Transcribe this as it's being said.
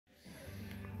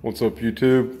What's up,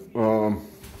 YouTube?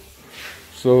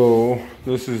 So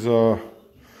this is the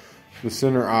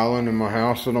center island in my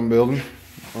house that I'm building,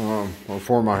 or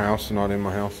for my house, not in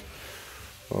my house.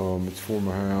 It's for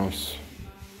my house.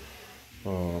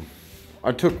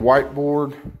 I took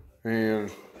whiteboard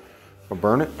and I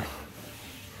burnt it.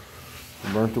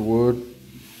 I burnt the wood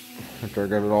after I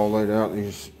got it all laid out.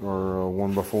 These are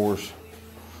 1x4s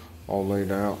all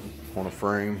laid out on a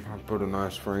frame. I put a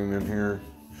nice frame in here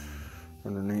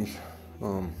underneath.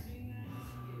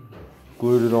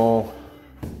 Glued it all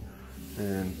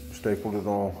and stapled it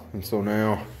all, and so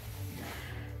now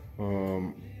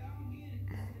I'm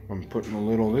putting a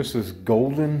little, this is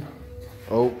golden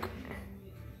oak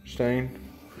stain.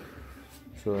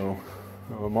 So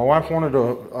my wife wanted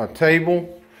a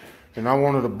table and I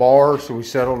wanted a bar, so we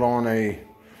settled on a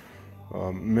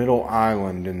middle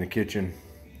island in the kitchen.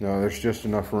 There's just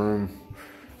enough room,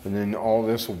 and then all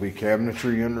this will be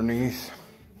cabinetry underneath.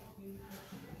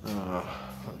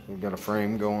 We've got a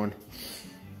frame going.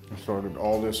 I started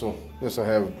all this will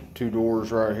have 2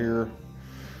 doors right here.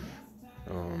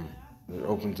 It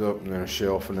opens up, and then a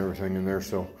shelf and everything in there.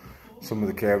 So some of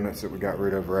the cabinets that we got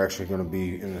rid of are actually going to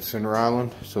be in the center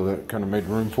island, so that kind of made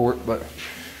room for it. But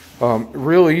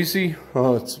real easy.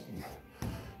 It's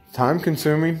time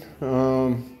consuming,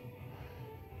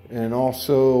 and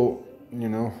also, you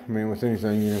know, I mean, with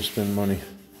anything you're gonna spend money.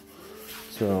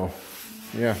 So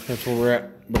yeah, that's where we're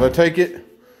at. But I take it,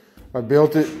 I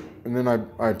built it, and then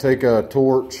I take a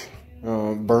torch,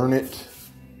 burn it,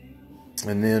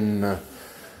 and then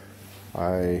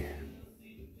I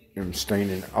am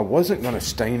staining. I wasn't gonna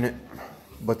stain it,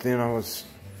 but then I was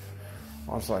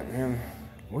like, man,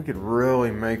 we could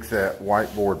really make that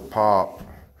whiteboard pop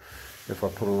if I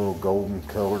put a little golden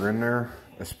color in there,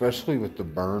 especially with the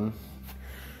burn.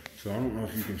 So I don't know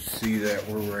if you can see that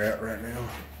where we're at right now,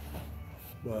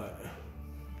 but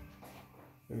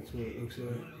that's what it looks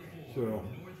like. So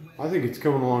I think it's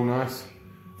coming along nice.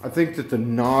 I think that the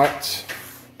knots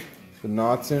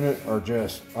in it are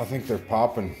just, I think they're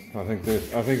popping. I think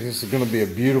this is going to be a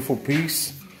beautiful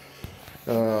piece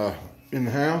in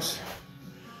the house.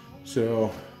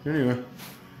 So anyway,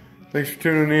 thanks for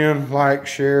tuning in. Like,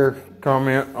 share,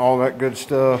 comment, all that good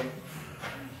stuff.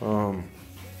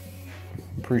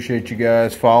 Appreciate you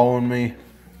guys following me.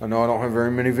 I know I don't have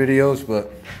very many videos,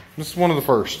 but this is one of the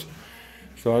first.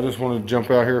 So I just wanted to jump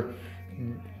out here.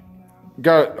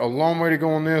 Got a long way to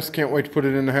go on this. Can't wait to put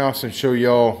it in the house and show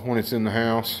y'all when it's in the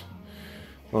house.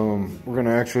 We're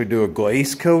gonna actually do a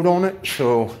glaze coat on it.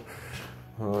 So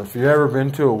if you've ever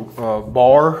been to a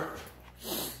bar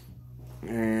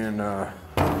and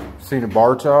seen a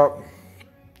bar top,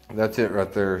 that's it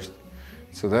right there.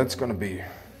 So that's gonna be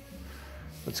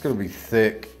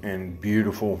thick and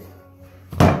beautiful,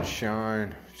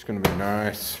 shine. It's gonna be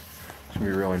nice. It's gonna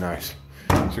be really nice.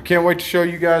 So can't wait to show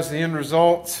you guys the end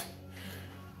results.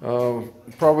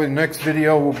 Probably the next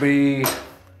video will be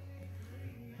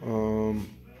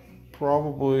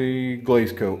probably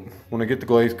glaze coat. When I get the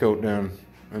glaze coat done,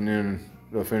 and then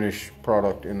the finished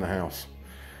product in the house.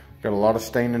 Got a lot of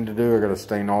staining to do. I got to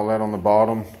stain all that on the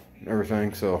bottom,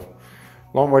 everything. So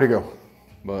long way to go.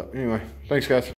 But anyway, thanks guys.